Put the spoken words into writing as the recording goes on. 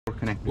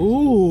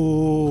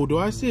Ooh, do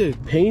I see a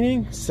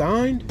painting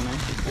signed?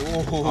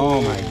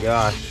 Oh my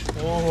gosh.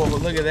 Oh,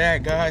 look at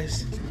that,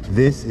 guys.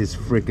 This is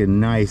freaking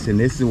nice, and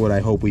this is what I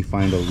hope we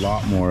find a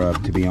lot more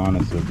of, to be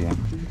honest with you.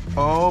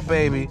 Oh,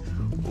 baby.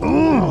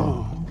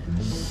 Ooh.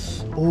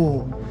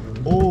 Ooh.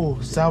 Ooh,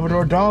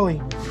 Salvador Dali.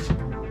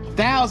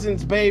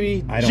 Thousands,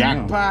 baby. I don't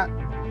Jackpot. Know.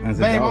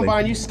 Babe, I'm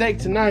buying you steak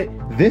tonight.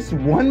 This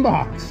one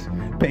box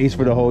pays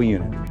for the whole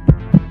unit.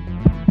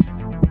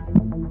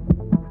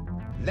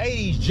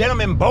 Ladies,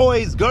 gentlemen,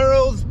 boys,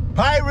 girls,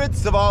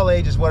 pirates of all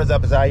ages, what is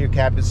up? It's I, your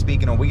captain,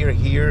 speaking, and we are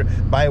here.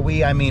 By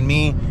we, I mean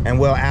me, and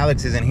well,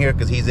 Alex isn't here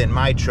because he's in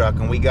my truck,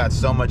 and we got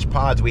so much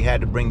pods we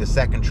had to bring the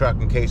second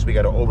truck in case we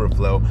got to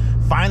overflow.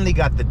 Finally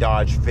got the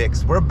Dodge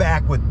fixed. We're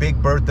back with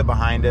Big Bertha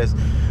behind us,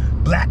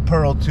 Black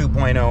Pearl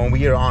 2.0, and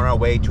we are on our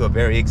way to a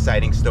very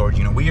exciting storage.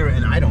 You know, we are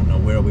in, I don't know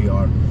where we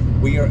are.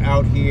 We are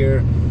out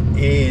here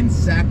in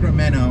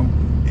Sacramento,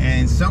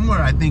 and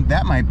somewhere, I think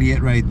that might be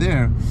it right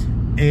there,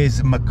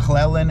 is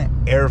McClellan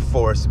Air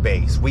Force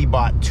Base. We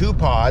bought 2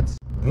 pods.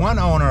 One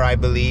owner, I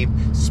believe,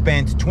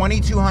 spent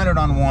 $2,200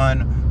 on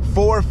one,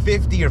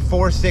 $450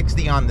 or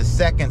 $460 on the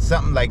second,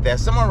 something like that,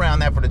 somewhere around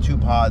that for the 2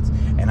 pods,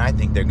 and I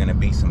think they're gonna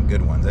be some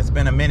good ones. It's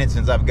been a minute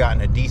since I've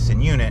gotten a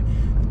decent unit.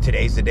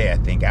 Today's the day, I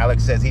think.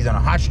 Alex says he's on a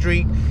hot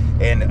streak,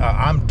 and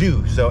I'm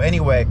due. So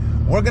anyway,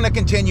 we're gonna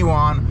continue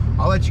on.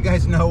 I'll let you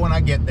guys know when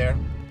I get there.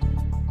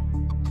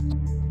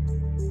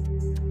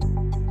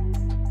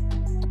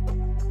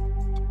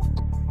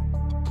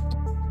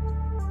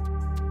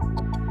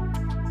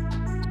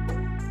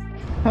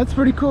 That's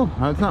pretty cool.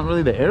 It's not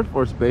really the Air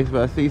Force Base,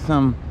 but I see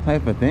some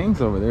type of things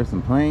over there,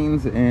 some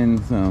planes and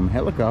some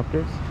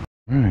helicopters.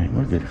 All right,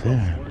 look at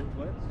that.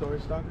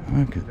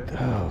 Look at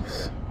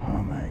those. Oh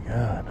my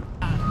God.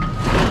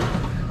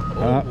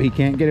 Oh, he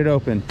can't get it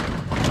open.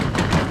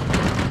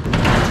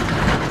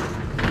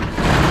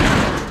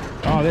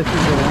 Oh, this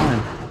is the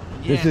one.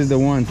 Yes. This is the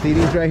one. See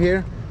these right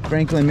here?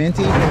 Franklin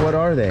Minty? What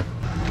are they?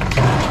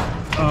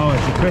 Oh,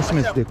 it's a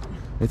Christmas decor.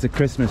 It's a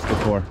Christmas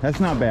decor. That's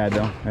not bad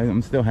though.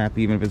 I'm still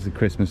happy even if it's a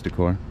Christmas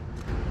decor.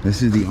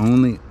 This is the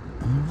only...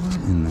 What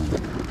in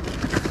the...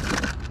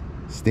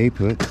 Stay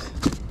put.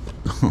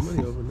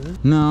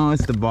 No,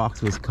 it's the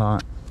box was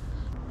caught.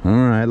 All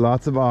right,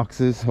 lots of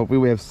boxes. Hopefully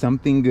we have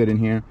something good in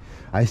here.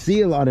 I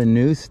see a lot of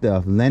new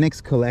stuff.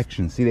 Lennox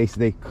collection. See,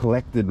 they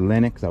collected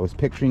Lennox. I was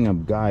picturing a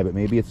guy, but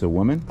maybe it's a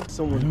woman.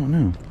 Someone I don't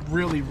know.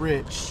 Really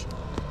rich.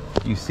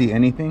 You see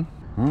anything?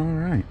 All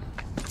right.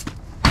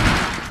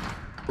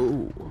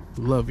 Ooh,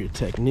 love your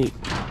technique.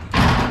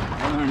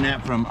 I learned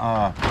that from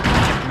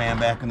Man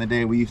back in the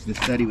day. We used to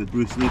study with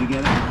Bruce Lee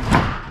together.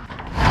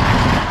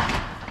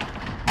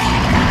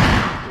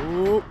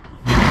 Ooh.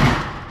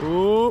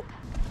 Ooh.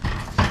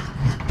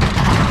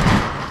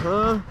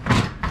 Huh?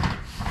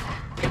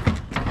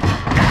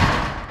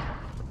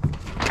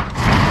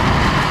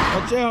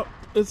 Watch out,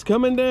 it's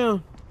coming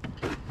down.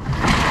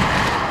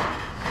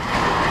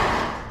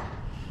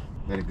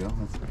 Let it go.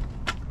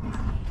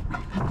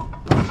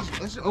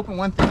 Let's just open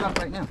one thing up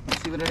right now.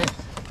 Let's see what it is.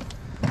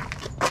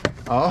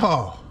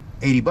 Oh,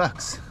 80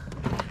 bucks.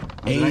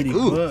 80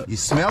 bucks. You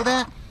smell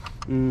that?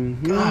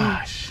 Mm-hmm.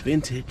 Gosh.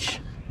 Vintage.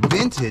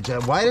 Vintage.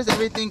 Why does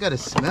everything gotta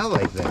smell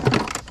like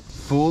that?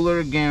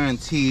 Fuller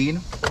guaranteed.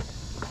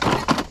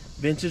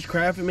 Vintage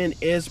Craftsman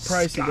is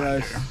pricey,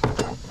 guys.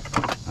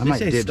 I might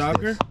say dibs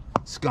stalker? this.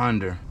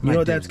 Sconder. You know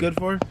what that's good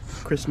for?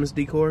 Christmas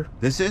decor.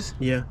 This is?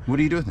 Yeah. What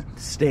do you do with it?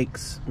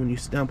 Steaks. When you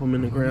stamp them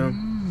in the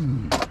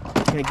ground.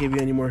 Can't give you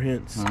any more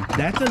hints.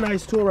 That's a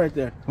nice tool right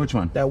there. Which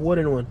one? That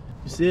wooden one.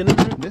 You see it in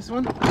there? This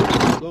one?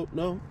 Oh,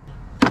 no.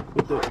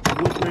 With the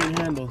wood grain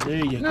handle.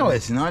 There you go. No,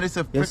 it's not. It's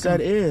a Yes,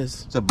 that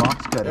is. It's a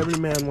box cutter. Every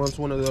man wants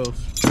one of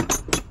those.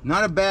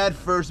 Not a bad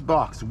first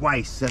box.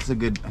 Weiss. That's a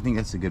good, I think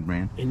that's a good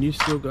brand. And you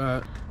still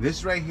got...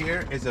 This right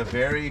here is a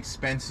very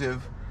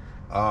expensive,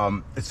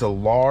 it's a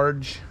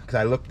large, because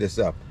I looked this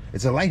up.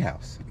 It's a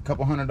lighthouse. A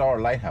couple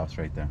 $100 lighthouse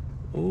right there.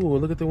 Ooh,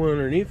 look at the one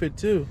underneath it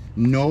too.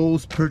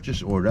 Knowles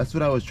purchase order. That's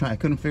what I was trying. I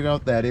couldn't figure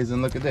out what that is.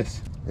 And look at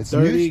this. It's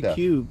 30 new stuff.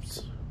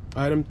 cubes.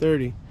 Item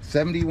 30.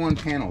 71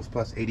 panels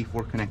plus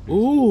 84 connectors.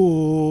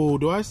 Ooh,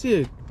 do I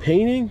see a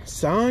painting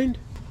signed?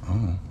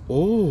 Oh.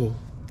 Oh.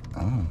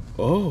 Oh.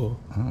 Oh.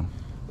 Oh.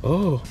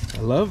 Oh.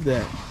 I love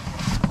that.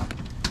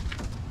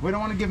 We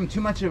don't want to give them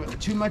too much. We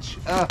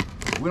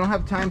don't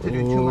have time to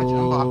do too much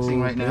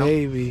unboxing right now.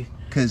 Baby.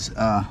 Because,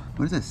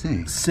 what does that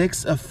say?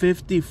 6 of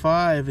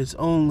 55 is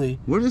only.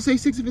 Where does it say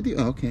 6 of 50?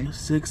 Oh, okay.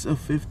 6 of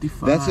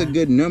 55. That's a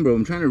good number.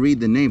 I'm trying to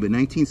read the name, but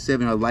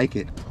 1970, I like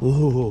it.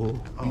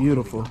 Ooh,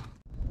 beautiful.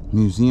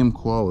 Museum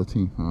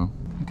quality, huh?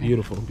 Okay.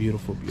 Beautiful,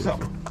 beautiful, beautiful.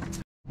 So,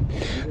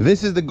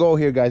 this is the goal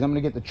here, guys. I'm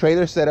gonna get the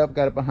trailer set up,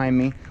 got it behind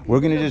me. We're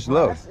gonna just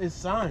load. The brass is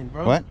signed,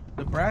 bro. What?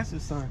 The brass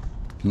is signed.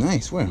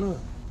 Nice, where? Look.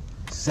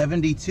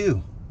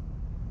 72.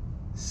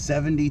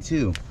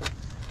 72.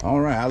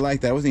 All right, I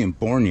like that. I wasn't even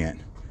born yet.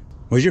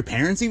 Was your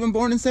parents even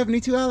born in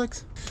 72,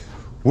 Alex?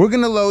 We're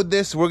gonna load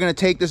this. We're gonna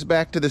take this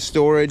back to the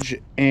storage,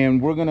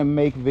 and we're gonna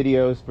make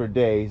videos for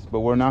days,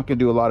 but we're not gonna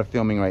do a lot of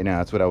filming right now.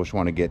 That's what I just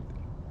want to get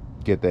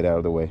that out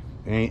of the way.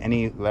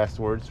 Any last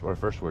words or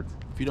first words?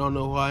 If you don't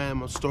know who I am,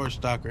 I'm a store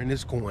stalker, and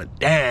it's going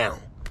down.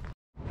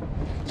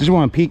 Just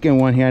want to peek in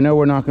one here. I know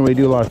we're not going to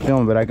really do a lot of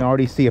filming, but I can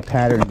already see a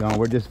pattern going.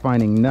 We're just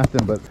finding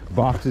nothing but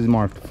boxes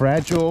marked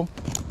fragile,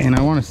 and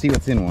I want to see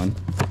what's in one.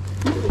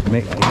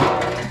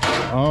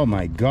 Oh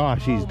my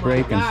gosh, he's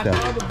breaking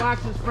stuff. All the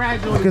boxes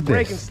fragile. Look at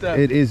breaking this. Stuff.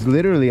 It is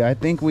literally, I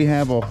think we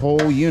have a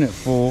whole unit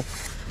full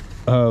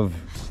of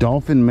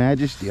Dolphin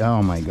Majesty.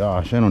 Oh my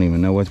gosh, I don't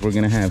even know what we're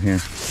going to have here.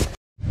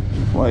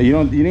 What,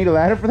 you need a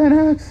ladder for that,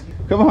 Alex?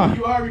 Come on.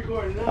 You are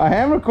recording, huh? I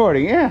am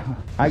recording, yeah.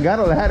 I got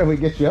a ladder, we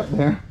get you up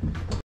there.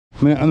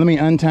 Let me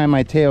untie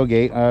my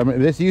tailgate.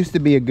 This used to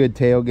be a good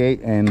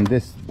tailgate, and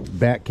this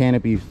back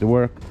canopy used to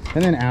work.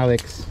 And then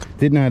Alex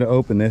didn't know how to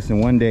open this,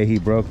 and one day he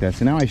broke that.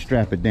 So now I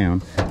strap it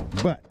down.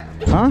 But,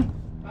 huh?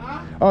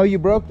 Oh, you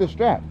broke the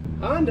strap.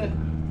 Honda.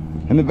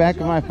 In the back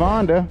of my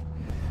Fonda.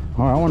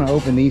 All right, I want to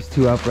open these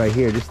two up right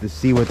here just to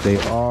see what they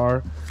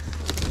are.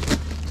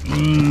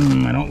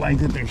 I don't like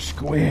that they're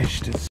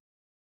squished. It's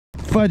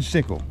fudge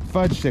sickle.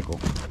 Fudge sickle.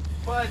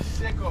 Fudge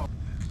sickle.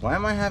 Why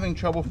am I having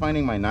trouble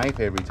finding my knife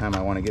every time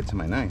I want to get to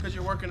my knife? Because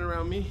you're working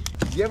around me.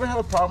 Do you ever have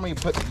a problem when you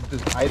put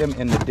this item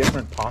in a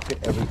different pocket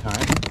every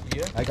time?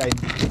 Yeah. Like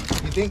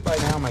you think by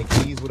now my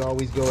keys would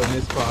always go in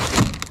this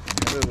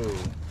pocket? Ooh.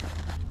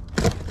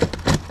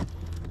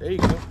 There you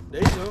go.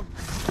 There you go.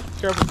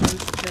 Careful, because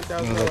it's a $10,000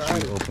 I'm gonna let you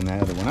item. open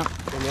that other one up.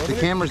 The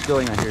camera's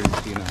going out here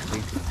to see now.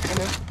 See? I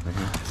know. Right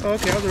Oh,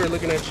 okay, I was already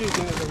looking at you.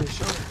 Thinking it was on your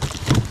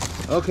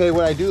shoulder. Okay,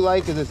 what I do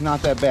like is it's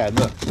not that bad.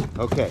 Look,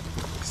 okay.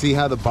 See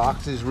how the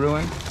box is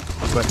ruined?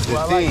 But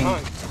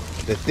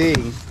the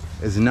thing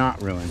is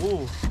not ruined.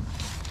 Ooh.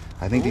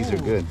 I think these are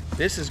good.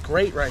 This is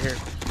great right here.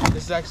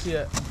 This is actually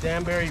a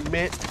Danbury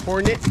Mint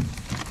Hornet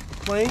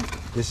plane.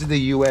 This is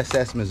the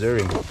USS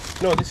Missouri.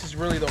 No, this is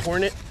really the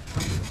Hornet.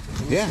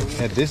 Yeah,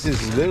 this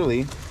is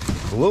literally.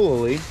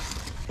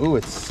 Ooh,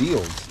 it's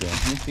sealed still.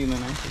 Let me see the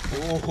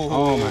knife.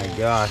 Oh my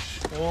gosh.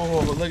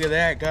 Oh, look at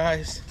that,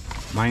 guys.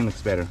 Mine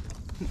looks better.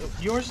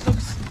 Yours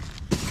looks...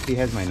 He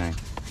has my knife.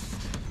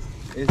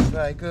 It's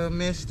like a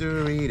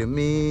mystery to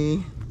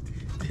me.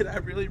 Did I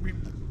really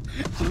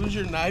lose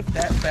your knife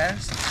that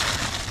fast?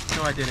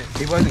 No, I didn't.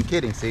 He wasn't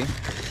kidding, see?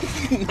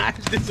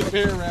 Knives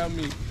disappear around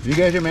me. You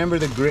guys remember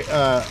the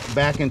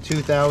back in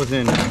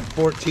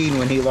 2014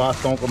 when he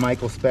lost Uncle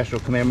Michael's special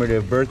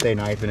commemorative birthday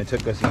knife and it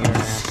took us a year and a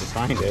half to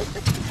find it?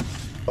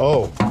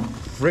 Oh,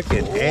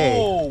 frickin' A.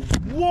 Oh,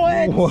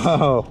 what?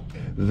 Whoa,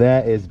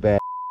 that is bad.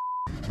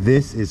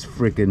 This is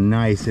freaking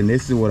nice, and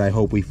this is what I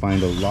hope we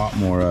find a lot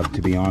more of,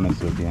 to be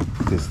honest with you,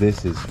 because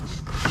this is...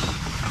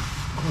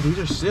 Oh, these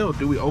are sealed.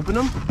 Do we open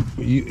them?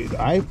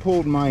 I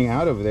pulled mine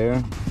out of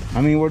there.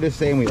 I mean, we're just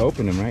saying we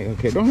open them, right?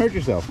 Okay, don't hurt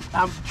yourself.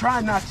 I'm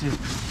trying not to.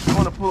 I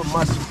want to pull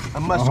a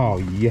muscle. Oh,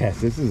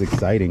 yes, this is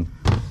exciting.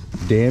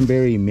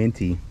 Danbury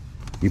Minty.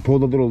 You pull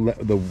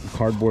the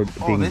cardboard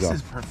things off. Oh, this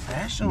is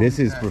professional. This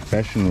is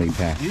professionally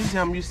packed. Usually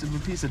I'm used to a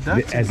piece of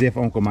duct tape. As if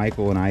Uncle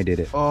Michael and I did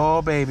it.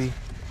 Oh, baby.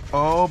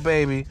 Oh,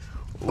 baby.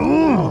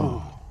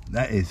 Ooh.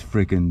 That is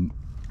freaking...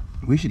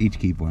 We should each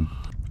keep one.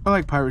 I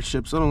like pirate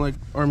ships. I don't like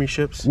army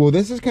ships. Well,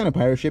 this is kind of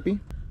pirate shippy.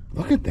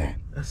 Look at that.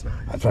 That's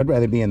nice. I'd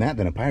rather be in that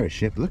than a pirate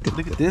ship. Look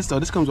at this, though.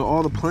 This comes with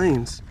all the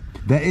planes.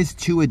 That is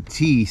to a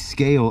T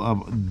scale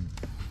of...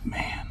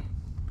 Man.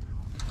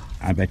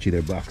 I bet you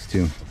they're bucks,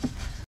 too.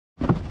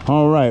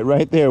 All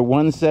right there.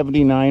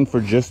 $179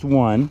 for just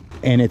one.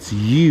 And it's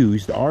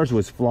used. Ours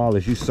was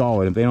flawless. You saw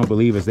it. If they don't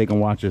believe us, they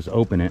can watch us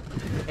open it.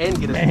 And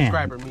get a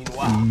subscriber,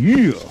 meanwhile.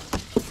 Yeah.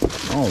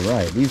 All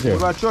right. These are... What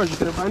about yours? You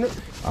couldn't find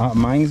it?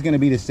 Mine's going to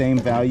be the same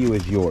value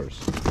as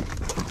yours.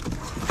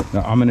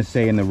 Now, I'm going to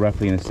say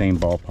roughly in the same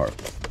ballpark.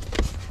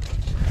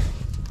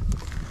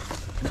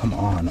 Come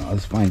on.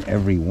 Let's find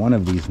every one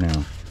of these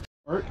now.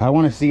 I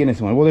want to see in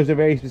this one. Well, there's a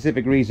very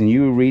specific reason.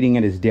 You were reading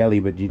it as Deli,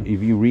 but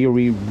if you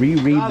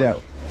reread that...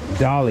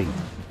 Dali.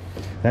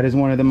 That is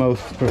one of the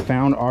most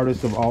profound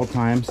artists of all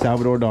time,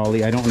 Salvador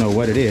Dali. I don't know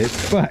what it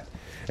is, but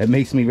it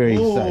makes me very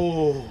excited.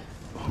 Oh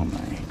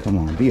my, come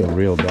on, be a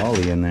real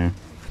Dali in there.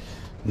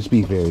 Just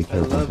be very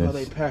careful. I love how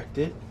they packed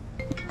it.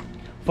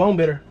 Phone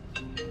bidder.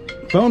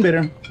 Phone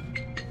bidder.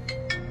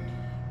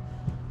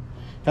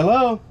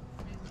 Hello.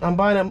 I'm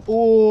buying them.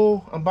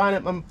 Ooh, I'm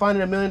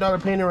finding $1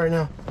 million painting right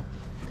now.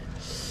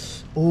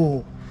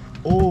 Ooh,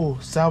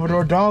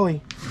 Salvador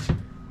Dali.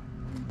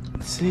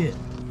 Let's see it.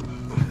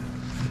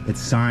 It's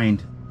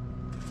signed.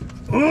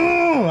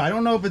 Oh, I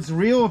don't know if it's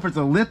real, if it's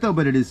a litho,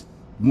 but it is.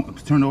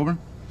 Turn over.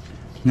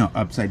 No,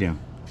 upside down,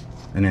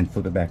 and then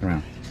flip it back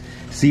around.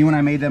 See, when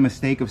I made that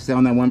mistake of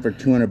selling that one for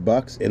 200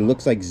 bucks, it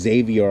looks like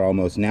Xavier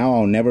almost. Now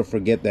I'll never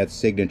forget that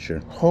signature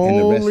in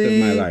the rest of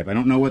my life. I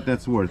don't know what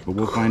that's worth, but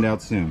we'll find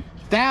out soon.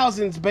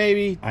 Thousands,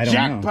 baby. I don't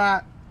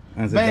Jackpot.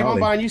 know. Babe, I'm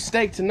buying you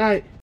steak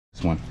tonight.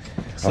 This one.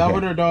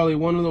 Salvador Dali,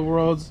 one of the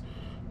world's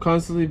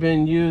Constantly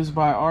been used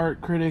by art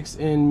critics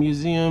and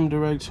museum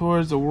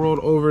directors the world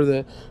over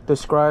that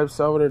describe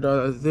Salvador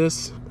Dali as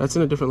this. That's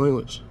in a different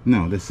language.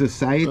 No, the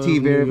Society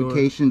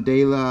Verification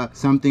de la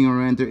Something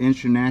or Other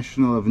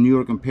International of New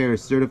York and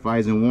Paris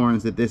certifies and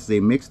warns that this is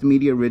a mixed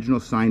media original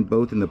signed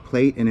both in the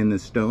plate and in the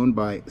stone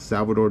by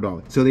Salvador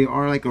Dali. So they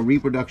are like a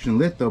reproduction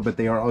litho, but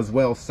they are as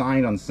well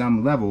signed on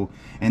some level.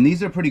 And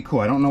these are pretty cool.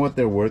 I don't know what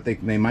they're worth.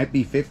 They might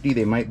be 50,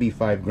 they might be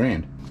 5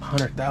 grand.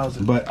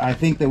 100,000. But I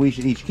think that we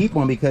should each keep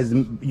one because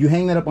you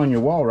hang that up on your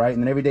wall, right?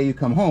 And then every day you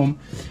come home,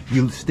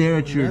 you stare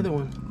at your... Another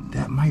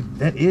one.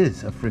 That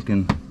is a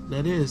freaking...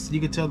 That is. You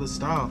can tell the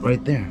style.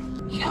 Right there.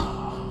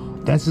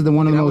 That's the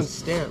one of the most...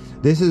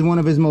 Stamped. This is one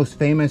of his most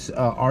famous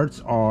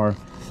arts are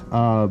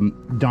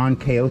Don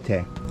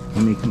Quixote.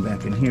 Let me come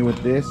back in here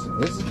with this.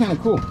 This is kind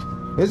of cool.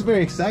 This is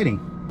very exciting.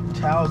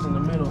 Towels in the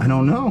middle. I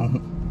don't know.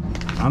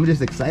 I'm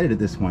just excited at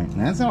this point.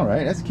 That's all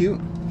right. That's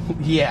cute.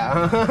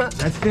 Yeah.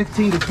 That's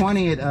 15 to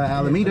 20 at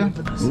Alameda.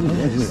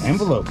 Ooh,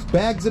 envelopes,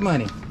 bags of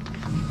money.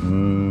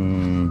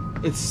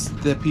 It's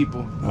the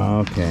people.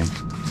 Okay.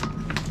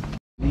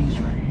 These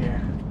right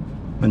here.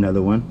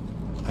 Another one.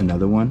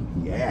 Another one.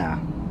 Yeah.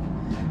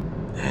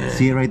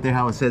 See it right there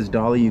how it says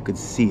Dolly? You could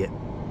see it.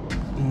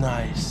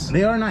 Nice.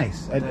 They are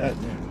nice.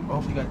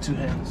 Oh, you got 2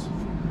 hands.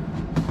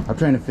 I'm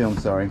trying to film,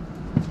 sorry.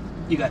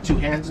 You got 2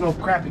 hands? No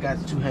crap, you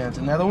got 2 hands.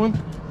 Another one?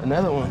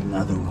 Another one.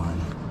 Another one.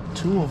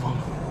 2 of them.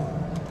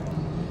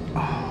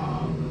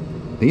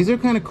 These are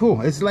kind of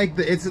cool. It's like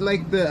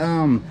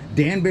the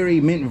Danbury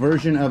mint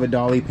version of a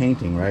Dali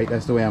painting, right?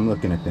 That's the way I'm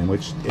looking at them,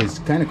 which is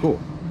kind of cool.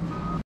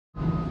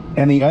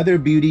 And the other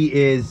beauty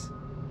is,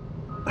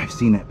 I've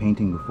seen that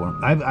painting before.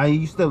 I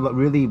used to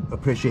really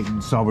appreciate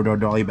Salvador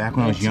Dali back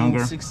when I was younger.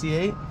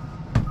 1968.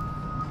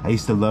 I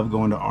used to love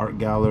going to art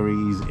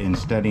galleries and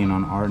studying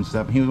on art and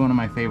stuff. He was one of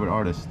my favorite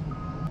artists.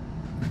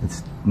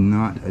 It's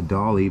not a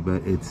Dali,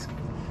 but it's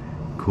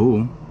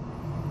cool.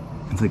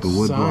 It's like a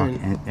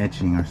woodblock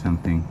etching or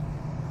something.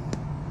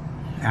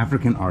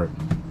 African art,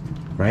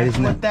 right? That's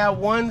what that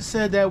one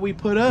said that we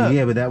put up.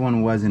 Yeah, but that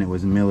one wasn't. It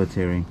was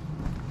military.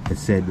 It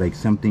said like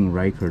something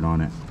Reichert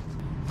on it.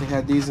 They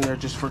had these in there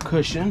just for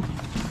cushion.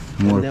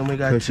 More and then we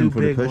got cushion 2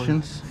 for big the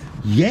cushions. ones.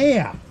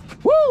 Yeah!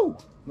 Woo!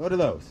 What are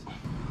those?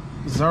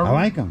 Zaru. I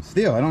like them.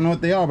 Still, I don't know what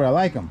they are, but I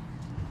like them.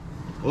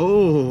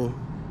 Oh.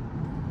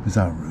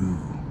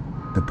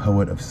 Zaru, the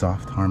poet of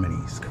soft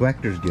harmonies.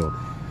 Collectors Guild.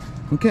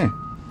 Okay.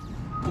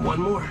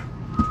 One more.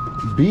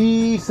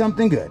 Be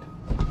something good.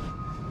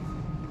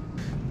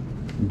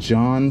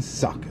 John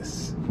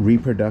Sakis,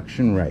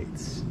 reproduction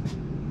rights.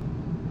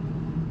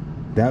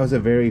 That was a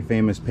very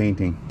famous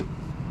painting.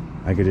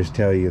 I could just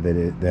tell you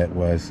that that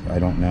was. I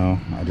don't know.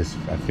 I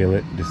feel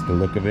it. Just the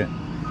look of it.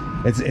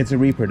 It's a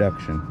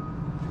reproduction.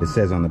 It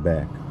says on the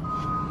back.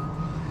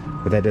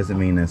 But that doesn't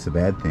mean that's a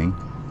bad thing.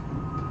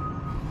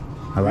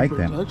 I like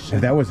that.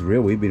 If that was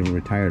real, we'd be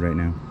retired right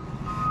now.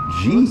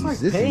 Jeez, like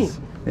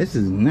this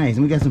is nice.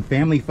 And we got some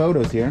family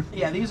photos here.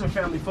 Yeah, these are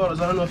family photos.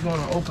 I don't know if you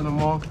want to open them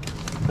all.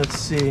 Let's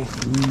see.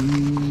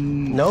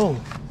 No.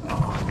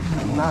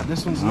 Oh, not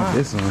this one's not.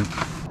 This one.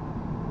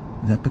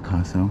 Is that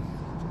Picasso?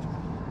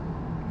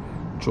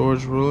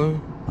 George Ruler.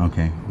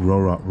 Okay.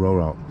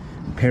 Roralt.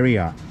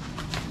 Perriot.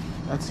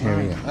 That's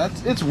Perriot.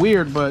 It's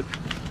weird, but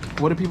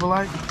what do people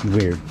like?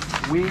 Weird.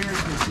 Weird.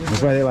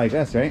 That's why they like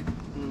us, right?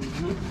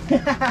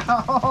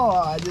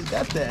 Oh, I just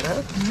got that,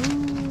 huh?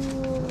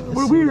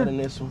 We're weird. In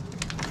this one.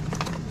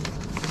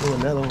 Oh,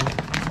 another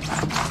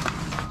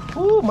one.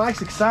 Ooh,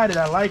 Mike's excited.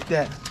 I like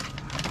that.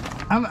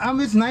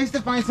 It's nice to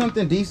find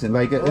something decent.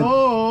 Like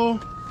oh,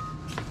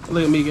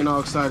 look at me getting all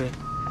excited.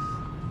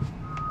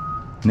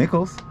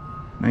 Nichols,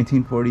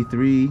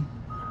 1943.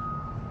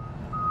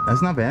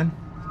 That's not bad.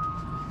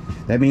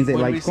 That means they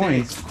like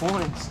coins.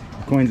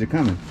 Coins are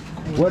coming.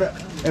 What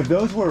if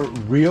those were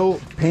real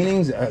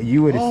paintings?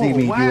 You would see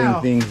me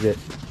doing things that.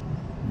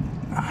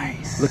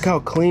 Nice. Look how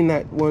clean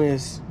that one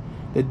is.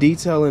 The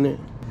detail in it.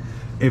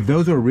 If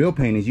those were real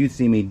paintings, you'd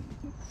see me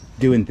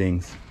doing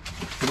things.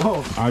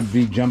 Whoa. I'd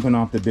be jumping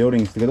off the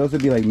buildings. Those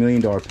would be like $1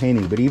 million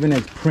paintings. But even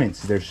as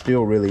prints, they're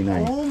still really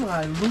nice. Oh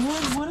my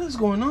lord, what is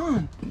going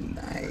on?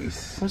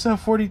 Nice. Where's that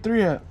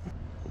 43 at?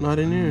 Not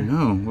in here.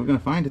 No, we're gonna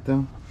find it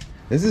though.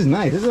 This is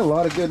nice. There's a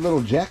lot of good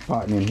little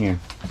jackpotting in here.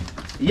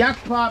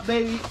 Jackpot,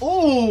 baby.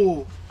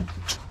 Oh.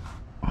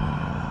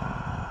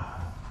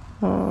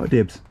 Oh,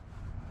 dibs.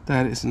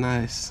 That is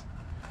nice.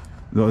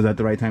 Was that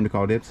the right time to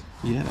call dibs?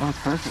 Yeah, that was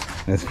perfect.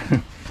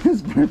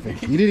 That's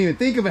perfect. You didn't even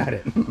think about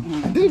it. I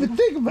didn't even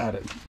think about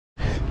it.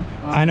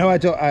 I know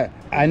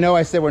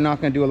I said we're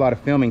not going to do a lot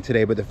of filming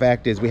today, but the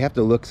fact is we have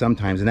to look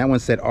sometimes. And that one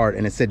said art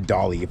and it said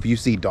Dali. If you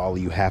see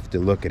Dali, you have to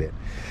look at it.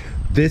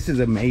 This is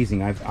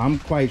amazing. I'm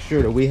quite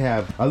sure that we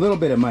have a little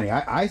bit of money.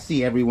 I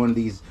see every one of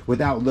these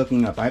without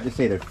looking up. I have to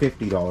say they're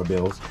 $50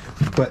 bills,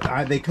 but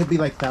they could be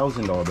like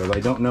 $1,000 bills. I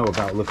don't know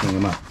about looking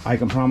them up. I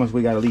can promise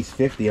we got at least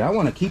 50. I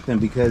want to keep them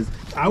because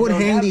I would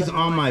hang these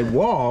on my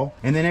wall,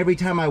 and then every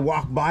time I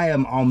walk by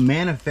them, I'll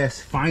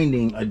manifest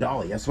finding a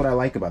dolly. That's what I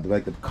like about them.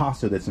 Like the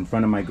Picasso that's in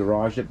front of my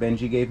garage that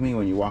Benji gave me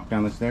when you walk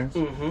down the stairs.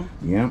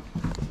 Mm-hmm. Yeah.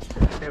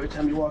 Every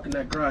time you walk in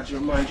that garage, it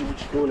reminds you what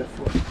you're doing it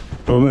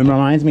for. Well, it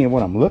reminds me of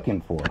what I'm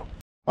looking for.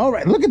 All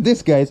right, look at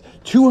this, guys.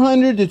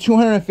 200 to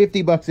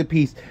 250 bucks a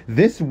piece.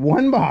 This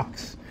one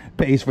box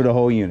pays for the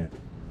whole unit.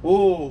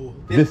 Ooh,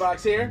 this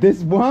box here?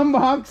 This one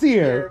box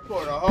here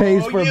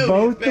pays for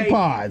both the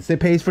pods. It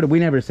pays for the, we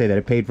never say that,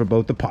 it paid for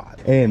both the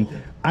pods. And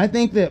I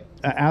think that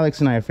Alex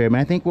and I are fair, man.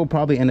 I think we'll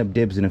probably end up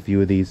dibsing a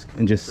few of these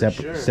and just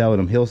sell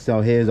them. He'll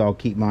sell his, I'll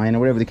keep mine, or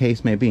whatever the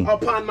case may be. I'll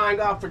pawn mine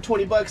off for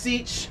 20 bucks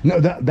each. No,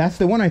 that's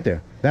the one right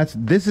there.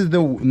 This is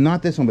the,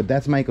 not this one, but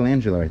that's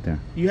Michelangelo right there.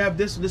 You have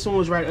this one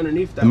was right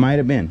underneath that. It might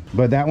have been,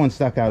 but that one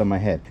stuck out of my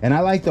head. And I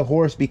like the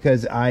horse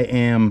because I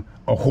am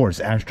a horse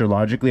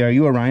astrologically. Are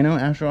you a rhino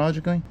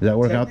astrologically? Does that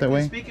work out that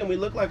way? Speaking, we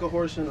look like a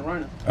horse and a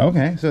rhino.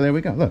 Okay, so there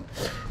we go. Look,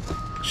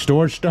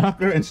 storage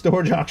stalker and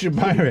storage auction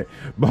pirate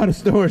bought a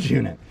storage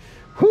unit.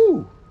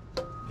 Whew,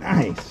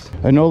 nice.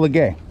 Enola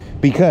Gay.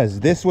 Because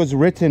this was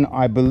written,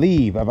 I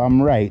believe, if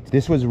I'm right,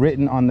 this was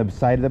written on the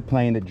side of the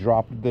plane that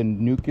dropped the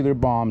nuclear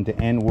bomb to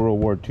end World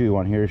War II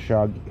on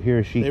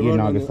Hiroshima and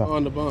Nagasaki.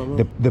 On the bomb,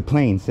 huh? The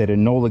plane said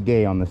Enola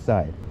Gay on the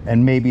side.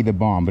 And maybe the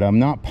bomb, but I'm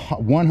not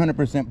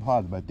 100%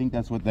 positive. I think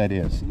that's what that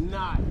is.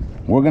 Nice.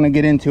 We're going to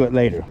get into it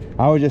later.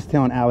 I was just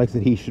telling Alex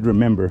that he should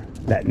remember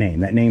that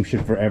name. That name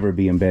should forever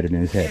be embedded in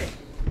his head.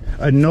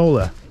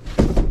 Enola.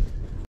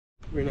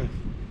 Very nice.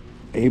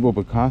 Abel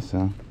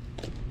Picasso.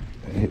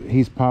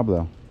 He's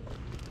Pablo.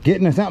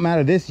 Getting us something out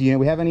of this unit.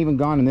 We haven't even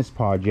gone in this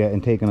pod yet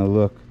and taken a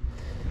look.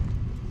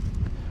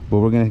 But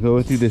we're going to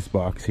go through this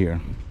box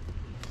here.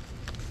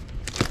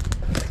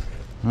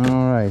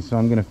 Alright, so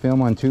I'm going to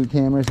film on 2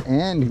 cameras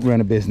and run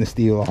a business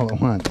deal all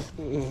at once.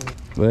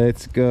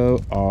 Let's go,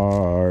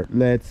 Art.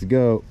 Let's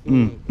go.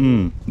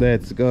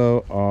 Let's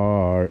go,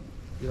 Art.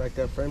 You like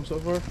that frame so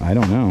far? I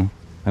don't know.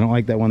 I don't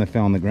like that one that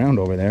fell on the ground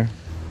over there.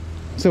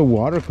 It's a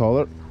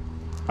watercolor.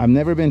 I've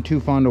never been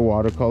too fond of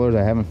watercolors.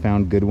 I haven't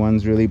found good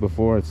ones really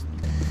before. It's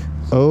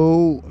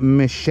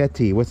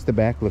Machete. What's the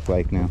back look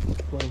like now?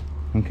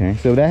 Okay,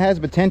 so that has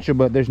potential,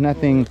 but there's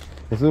nothing.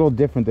 It's a little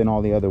different than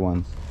all the other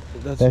ones.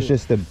 That's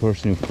just the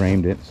person who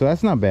framed it, so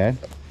that's not bad.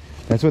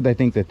 That's what I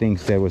think the thing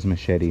said was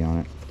Machete on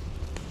it.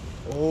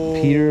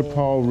 Oh. Peter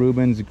Paul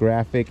Rubens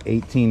graphic,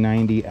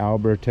 1890,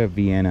 Alberta,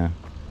 Vienna.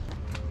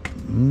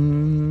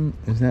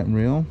 Is that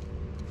real?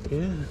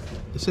 Yeah.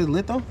 It says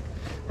litho?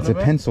 It's a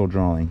pencil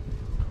drawing.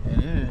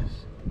 It is.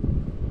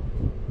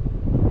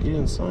 You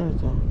didn't sign it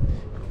though.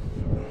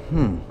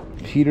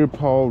 Peter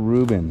Paul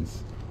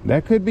Rubens.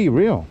 That could be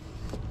real.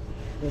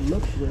 It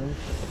looks real.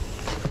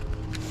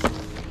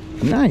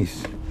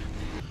 Nice.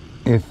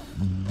 If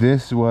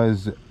this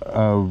was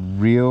a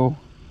real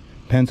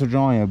pencil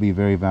drawing, it would be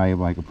very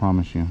valuable, I can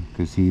promise you,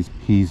 because he's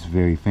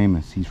very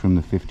famous. He's from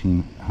the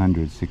 1500s,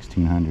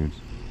 1600s.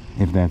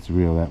 If that's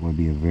real, that would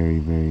be a very,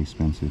 very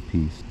expensive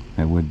piece.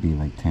 That would be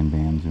like 10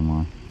 bands or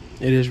more.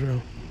 It is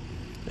real.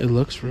 It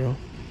looks real.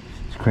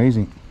 It's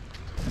crazy.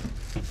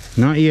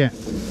 Not yet.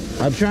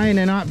 I'm trying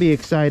to not be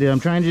excited. I'm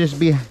trying to just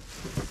be...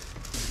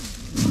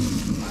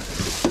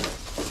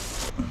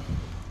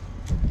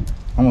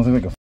 Almost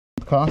like a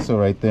Picasso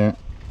right there.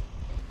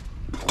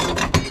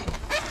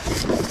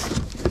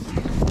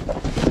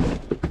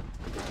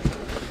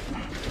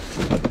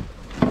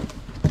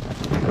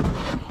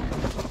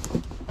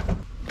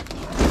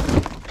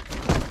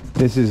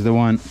 This is the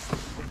one.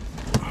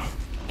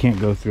 Can't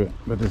go through it,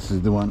 but this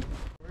is the one.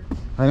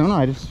 I don't know,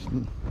 I just...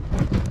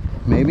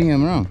 Maybe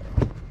I'm wrong.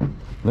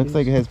 Looks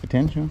like it has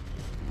potential.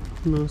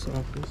 No, it's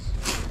office.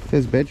 It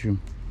says bedroom.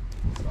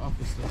 It's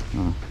office stuff.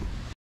 Oh.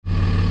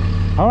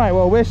 All right,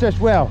 well, wish us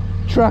well.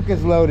 Truck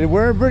is loaded.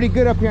 We're pretty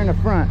good up here in the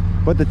front,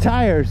 but the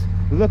tires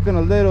looking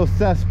a little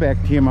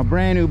suspect here. My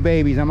brand new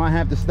babies. I might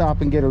have to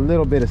stop and get a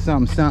little bit of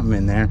something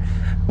in there.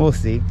 We'll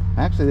see.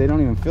 Actually, they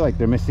don't even feel like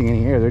they're missing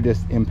any air. They're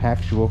just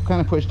impactual. Kind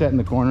of pushed that in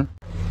the corner.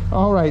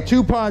 All right,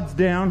 2 pods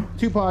down.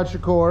 2 pods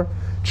Shakur.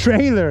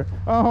 Trailer.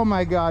 Oh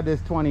my God, this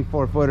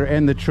 24-footer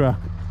and the truck.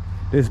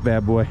 This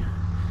bad boy.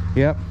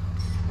 Yep.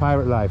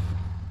 Pirate life.